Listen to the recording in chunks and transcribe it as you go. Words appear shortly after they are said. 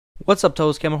What's up,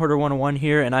 Toes? Camel Hoarder 101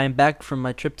 here, and I am back from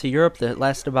my trip to Europe that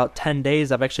lasted about 10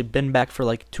 days. I've actually been back for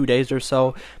like 2 days or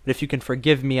so, but if you can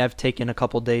forgive me, I've taken a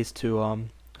couple days to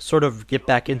sort of get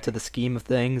back into the scheme of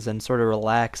things and sort of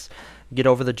relax, get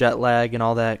over the jet lag and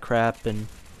all that crap, and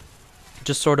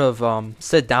just sort of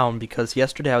sit down because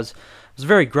yesterday I was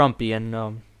very grumpy and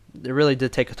it really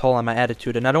did take a toll on my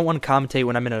attitude. And I don't want to commentate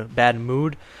when I'm in a bad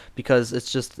mood because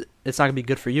it's not gonna be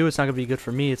good for you. It's not gonna be good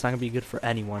for me. It's not gonna be good for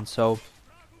anyone. So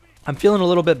I'm feeling a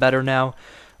little bit better now.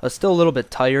 Still a little bit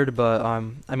tired, but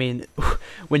I mean,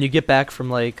 when you get back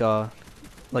from like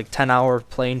 10-hour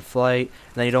plane flight,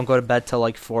 and then you don't go to bed till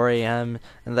like 4 a.m.,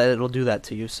 and that it'll do that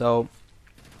to you. So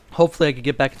hopefully I could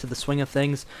get back into the swing of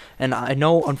things. And I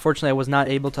know, unfortunately, I was not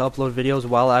able to upload videos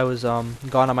while I was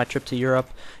gone on my trip to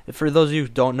Europe. For those of you who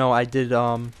don't know, I did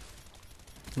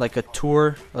like a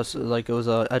tour, like it was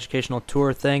a educational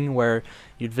tour thing where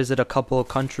you'd visit a couple of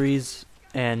countries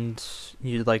and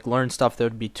you'd like learn stuff. There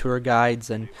would be tour guides,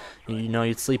 and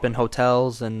you'd sleep in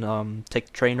hotels and take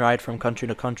the train ride from country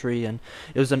to country, and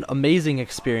it was an amazing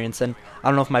experience. And I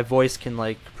don't know if my voice can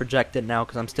like project it now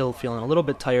because I'm still feeling a little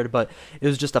bit tired, but it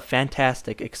was just a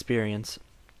fantastic experience.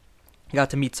 I got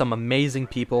to meet some amazing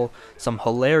people, some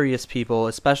hilarious people,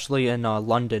 especially in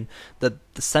London. The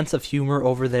sense of humor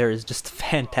over there is just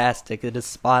fantastic. It is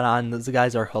spot on. Those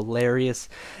guys are hilarious,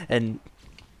 and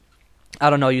I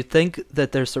don't know, you'd think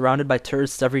that they're surrounded by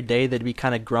tourists every day, they'd be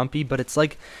kind of grumpy, but it's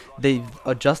like they've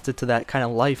adjusted to that kind of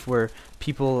life where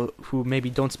people who maybe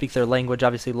don't speak their language,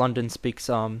 obviously London speaks,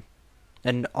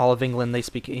 and all of England, they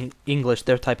speak English,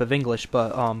 their type of English,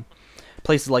 but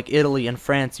places like Italy and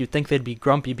France, you'd think they'd be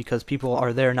grumpy because people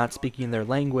are there not speaking their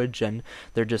language, and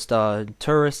they're just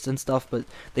tourists and stuff, but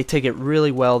they take it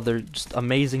really well. They're just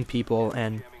amazing people,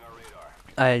 and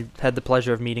I had the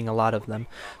pleasure of meeting a lot of them.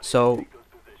 So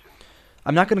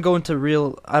I'm not going to go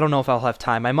into I don't know if I'll have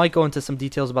time. I might go into some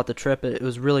details about the trip. It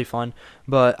was really fun,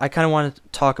 but I kind of want to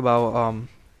talk about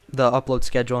the upload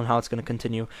schedule and how it's going to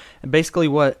continue. And basically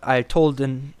what I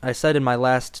said in my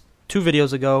last two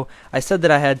videos ago, I said that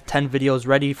I had 10 videos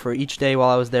ready for each day while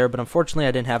I was there, but unfortunately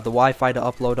I didn't have the Wi-Fi to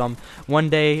upload them. One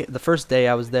day, the first day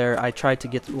I was there, I tried to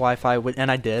get the Wi-Fi, and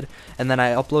I did, and then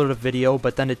I uploaded a video,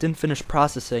 but then it didn't finish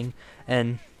processing,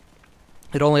 and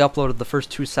it only uploaded the first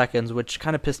 2 seconds, which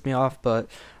kind of pissed me off, but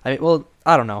I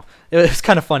don't know. It was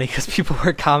kind of funny because people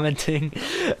were commenting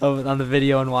on the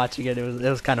video and watching it. It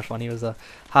was kind of funny. It was a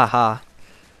haha.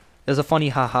 It was a funny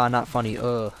haha, not funny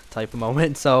type of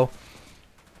moment. So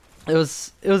it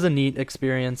was a neat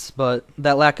experience, but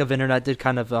that lack of internet did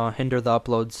kind of hinder the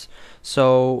uploads.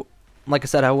 So like I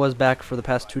said, I was back for the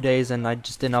past 2 days, and I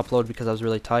just didn't upload because I was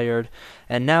really tired.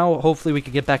 And now, hopefully, we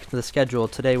can get back into the schedule.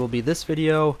 Today will be this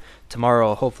video.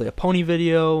 Tomorrow, hopefully, a pony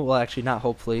video. Well, actually, not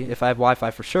hopefully. If I have Wi-Fi,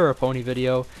 for sure, a pony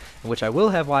video, in which I will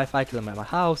have Wi-Fi because I'm at my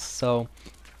house. So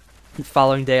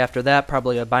following day after that,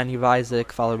 probably a Binding of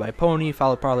Isaac, followed by a pony,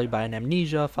 followed probably by an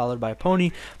Amnesia, followed by a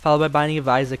pony, followed by Binding of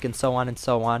Isaac, and so on and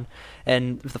so on.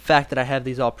 And the fact that I have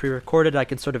these all pre-recorded, I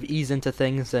can sort of ease into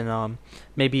things, and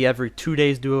maybe every 2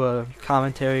 days do a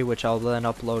commentary, which I'll then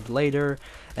upload later,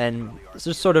 and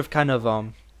just sort of kind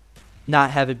of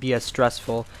not have it be as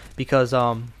stressful, because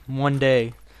one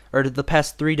day, or the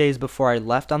past 3 days before I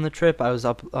left on the trip, I was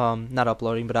not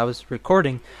uploading, but I was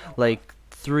recording like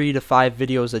 3 to 5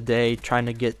 videos a day, trying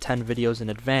to get 10 videos in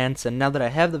advance. And now that I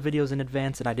have the videos in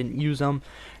advance and I didn't use them,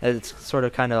 it's sort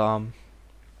of kind of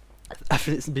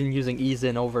I've been using ease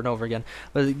in over and over again.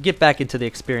 But get back into the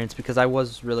experience because I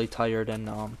was really tired, and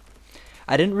I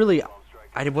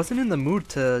wasn't in the mood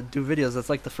to do videos. That's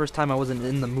like the first time I wasn't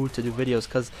in the mood to do videos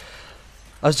because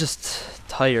I was just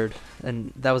tired,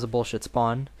 and that was a bullshit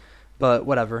spawn. But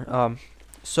whatever.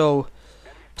 So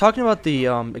talking about the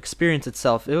experience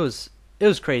itself, it was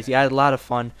crazy. I had a lot of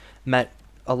fun, met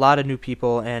a lot of new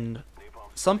people, and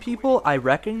some people I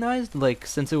recognized, like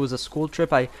since it was a school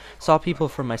trip, I saw people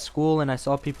from my school and I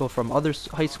saw people from other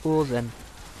high schools and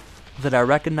that I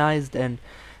recognized, and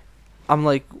I'm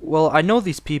like, well, I know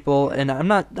these people, and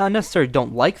I necessarily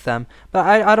don't like them, but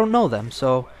I don't know them.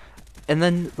 So, and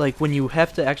then like when you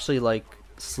have to actually like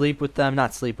not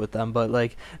sleep with them, but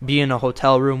like be in a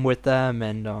hotel room with them,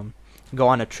 and go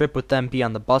on a trip with them, be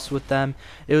on the bus with them.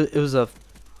 It was a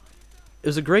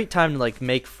great time to like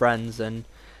make friends, and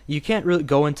you can't really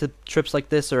go into trips like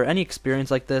this or any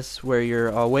experience like this where you're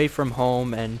away from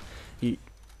home and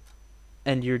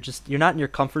you're not in your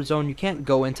comfort zone. You can't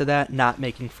go into that not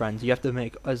making friends. You have to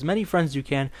make as many friends as you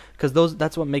can, because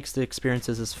that's what makes the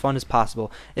experiences as fun as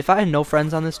possible. If I had no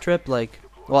friends on this trip,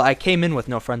 well, I came in with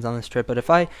no friends on this trip, but if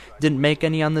I didn't make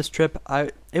any on this trip,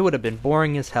 it would have been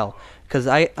boring as hell, because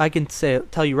I can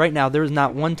tell you right now, there was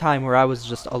not one time where I was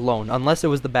just alone, unless it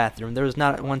was the bathroom. There was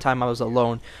not one time I was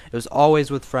alone. It was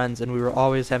always with friends, and we were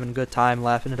always having a good time,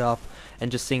 laughing it up, and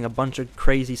just seeing a bunch of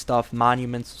crazy stuff,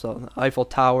 monuments, so Eiffel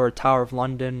Tower, Tower of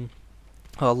London,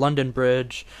 London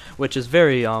Bridge, which is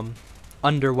very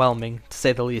underwhelming to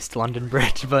say the least, London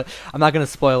Bridge. But I'm not gonna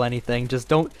spoil anything. Just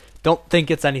don't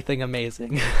think it's anything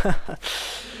amazing.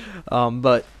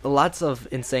 But lots of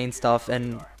insane stuff,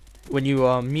 and when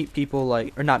you meet people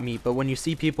like, or not meet, but when you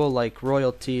see people like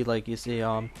royalty, like you see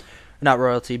not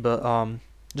royalty, but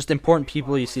just important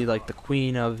people, you see like the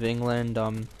Queen of England,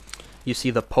 you see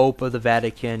the Pope of the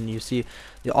Vatican, you see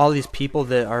all these people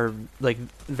that are like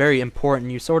very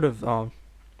important. You sort of I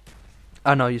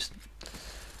don't know,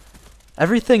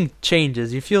 everything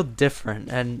changes. You feel different,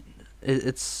 and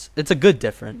it's a good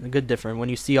different, when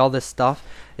you see all this stuff.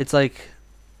 It's like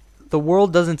the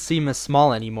world doesn't seem as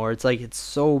small anymore. It's like it's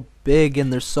so big,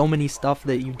 and there's so many stuff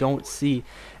that you don't see.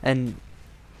 And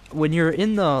when you're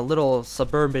in the little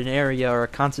suburban area or a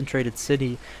concentrated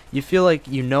city, you feel like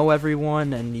you know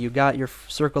everyone and you got your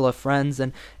circle of friends,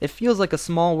 and it feels like a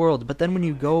small world. But then when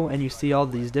you go and you see all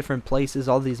these different places,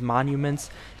 all these monuments,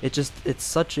 it's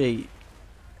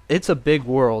a big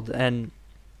world, and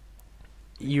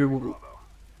you're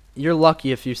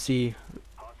lucky if you see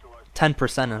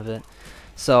 10% of it.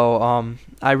 So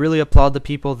I really applaud the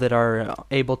people that are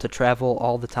able to travel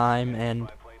all the time,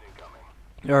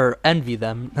 or envy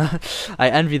them. I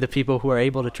envy the people who are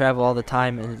able to travel all the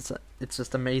time, and it's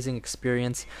just amazing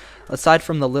experience. Aside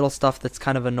from the little stuff that's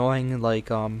kind of annoying, like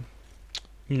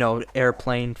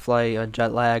airplane flight,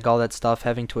 jet lag, all that stuff,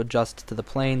 having to adjust to the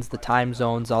planes, the time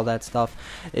zones, all that stuff.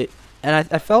 And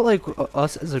I felt like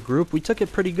us as a group, we took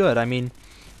it pretty good. I mean,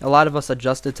 a lot of us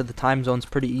adjusted to the time zones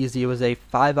pretty easy. It was a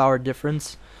 5-hour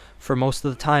difference for most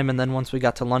of the time, and then once we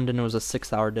got to London, it was a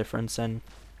 6-hour difference. And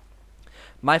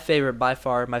by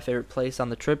far, my favorite place on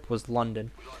the trip was London.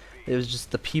 It was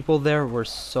just, the people there were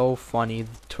so funny.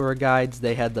 The tour guides,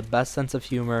 they had the best sense of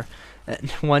humor. And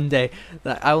one day,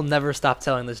 I will never stop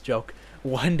telling this joke.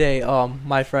 One day,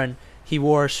 my friend, he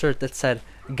wore a shirt that said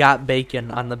 "Got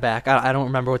Bacon" on the back. I don't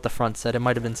remember what the front said. It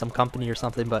might have been some company or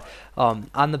something, but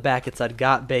on the back it said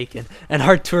 "Got Bacon." And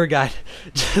our tour guide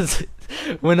just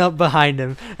went up behind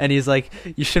him, and he's like,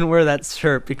 "You shouldn't wear that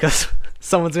shirt because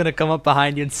someone's gonna come up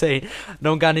behind you and say,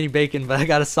 'Don't got any bacon, but I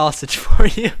got a sausage for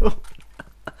you.'"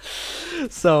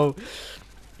 So,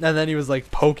 and then he was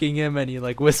like poking him, and he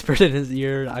like whispered in his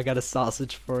ear, "I got a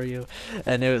sausage for you,"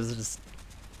 and it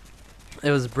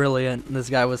was brilliant. This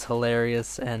guy was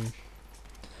hilarious, and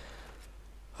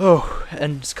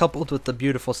just coupled with the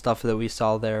beautiful stuff that we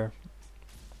saw there,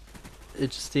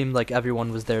 it just seemed like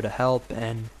everyone was there to help,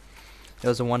 and it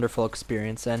was a wonderful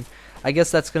experience. And I guess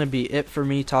that's going to be it for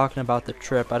me talking about the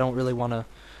trip. I don't really want to,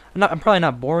 I'm probably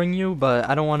not boring you, but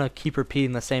I don't want to keep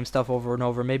repeating the same stuff over and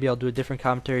over. Maybe I'll do a different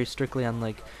commentary strictly on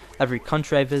like every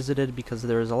country I visited, because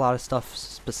there's a lot of stuff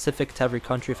specific to every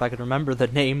country, if I could remember the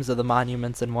names of the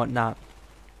monuments and whatnot.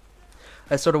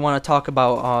 I sort of want to talk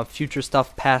about future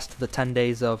stuff past the 10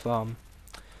 days of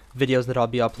videos that I'll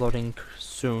be uploading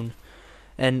soon.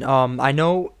 And I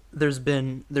know there's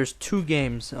 2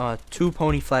 games, 2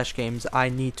 Pony Flash games I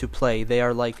need to play. They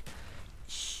are like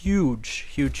huge,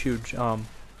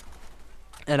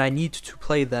 and I need to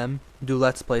play them, do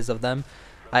Let's Plays of them.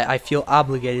 I feel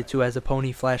obligated to as a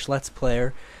Pony Flash Let's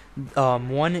Player.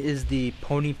 One is the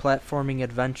Pony Platforming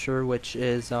Adventure, which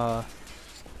is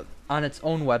on its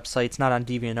own website. It's not on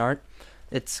DeviantArt.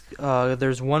 It's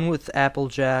there's one with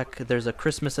Applejack. There's a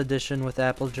Christmas edition with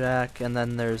Applejack, and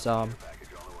then there's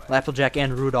Applejack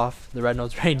and Rudolph, the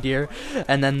red-nosed reindeer,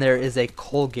 and then there is a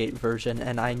Colgate version,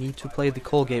 and I need to play the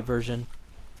Colgate version,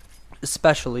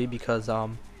 especially because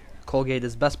Colgate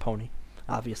is best pony,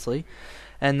 obviously.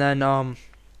 And then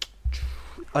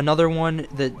another one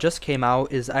that just came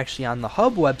out is actually on the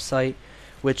Hub website,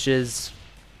 which is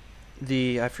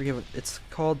I forget what it's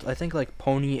called. I think like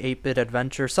Pony 8-Bit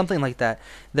Adventure, something like that.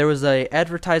 There was a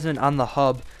advertisement on the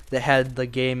Hub that had the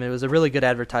game. It was a really good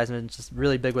advertisement, just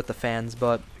really big with the fans,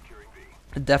 but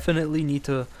definitely need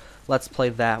to Let's Play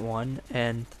that one,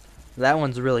 and that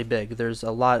one's really big. There's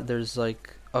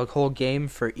like a whole game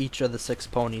for each of the 6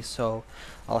 ponies, so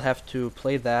I'll have to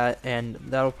play that, and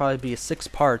that'll probably be 6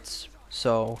 parts,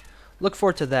 so look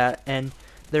forward to that. And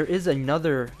there is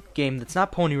another game that's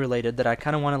not pony related that I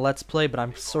kind of want to Let's Play, but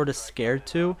I'm sort of scared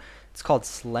to. It's called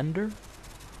Slender,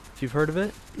 if you've heard of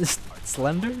it.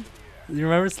 Slender? You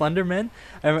remember Slenderman?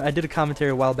 I did a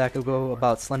commentary a while back ago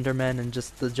about Slenderman and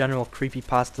just the general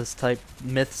creepypastas type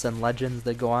myths and legends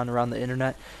that go on around the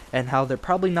internet, and how they're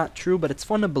probably not true, but it's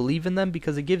fun to believe in them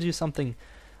because it gives you something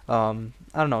I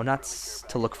don't know, not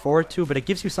to look forward to, but it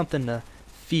gives you something to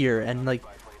fear. And like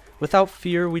without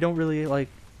fear, we don't really like.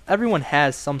 Everyone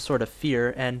has some sort of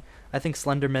fear, and I think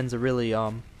Slenderman's a really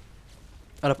an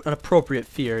appropriate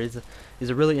fear. Is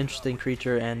a really interesting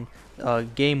creature, and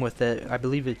game with it. I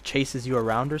believe it chases you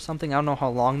around or something. I don't know how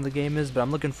long the game is, but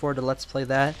I'm looking forward to Let's Play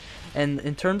that. And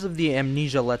in terms of the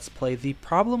Amnesia Let's Play, the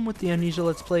problem with the Amnesia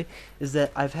Let's Play is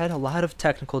that I've had a lot of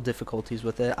technical difficulties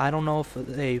with it. I don't know if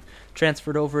they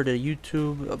transferred over to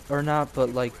YouTube or not,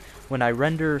 but like when I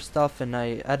render stuff and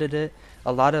I edit it,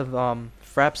 a lot of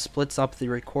Fraps splits up the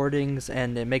recordings,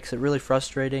 and it makes it really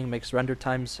frustrating, makes render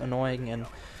times annoying, and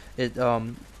it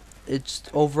it's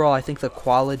overall, I think the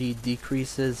quality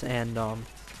decreases. And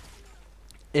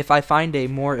if I find a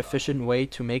more efficient way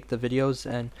to make the videos,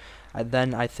 and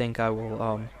then I think I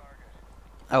will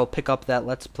pick up that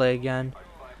Let's Play again.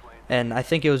 And I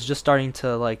think it was just starting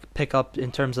to like pick up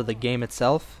in terms of the game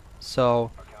itself,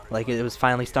 so like it was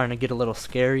finally starting to get a little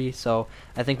scary. So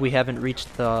I think we haven't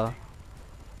reached the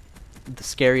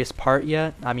scariest part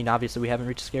yet. I mean, obviously we haven't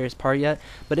reached the scariest part yet,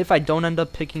 but if I don't end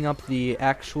up picking up the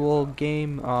actual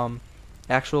game,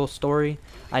 actual story,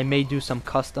 I may do some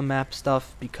custom map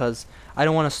stuff, because I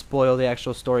don't want to spoil the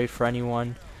actual story for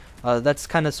anyone. That's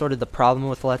kind of sort of the problem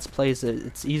with Let's Plays.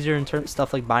 It's easier in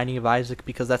stuff like Binding of Isaac,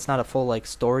 because that's not a full like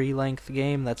story length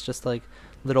game. That's just like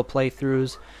little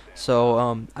playthroughs.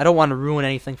 So I don't want to ruin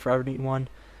anything for everyone.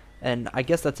 And I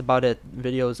guess that's about it.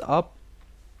 Video's up,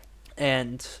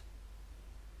 and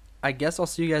I guess I'll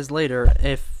see you guys later.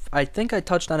 If I think I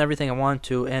touched on everything I wanted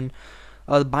to, and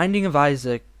the Binding of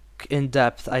Isaac in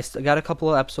depth, I got a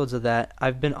couple of episodes of that.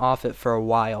 I've been off it for a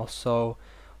while, so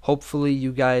hopefully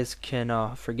you guys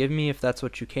can forgive me if that's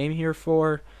what you came here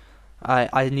for.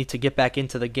 I need to get back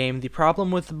into the game. The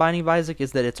problem with the Binding of Isaac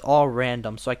is that it's all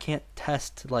random, so I can't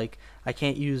test, like, I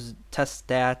can't use test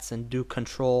stats and do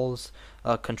controls,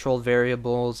 controlled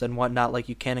variables and whatnot like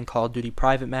you can in Call of Duty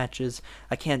private matches.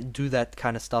 I can't do that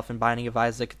kind of stuff in Binding of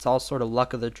Isaac. It's all sort of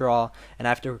luck of the draw, and I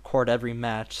have to record every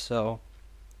match. So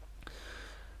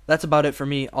that's about it for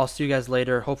me. I'll see you guys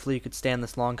later. Hopefully you could stand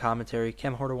this long commentary.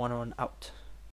 CamHorder101 out.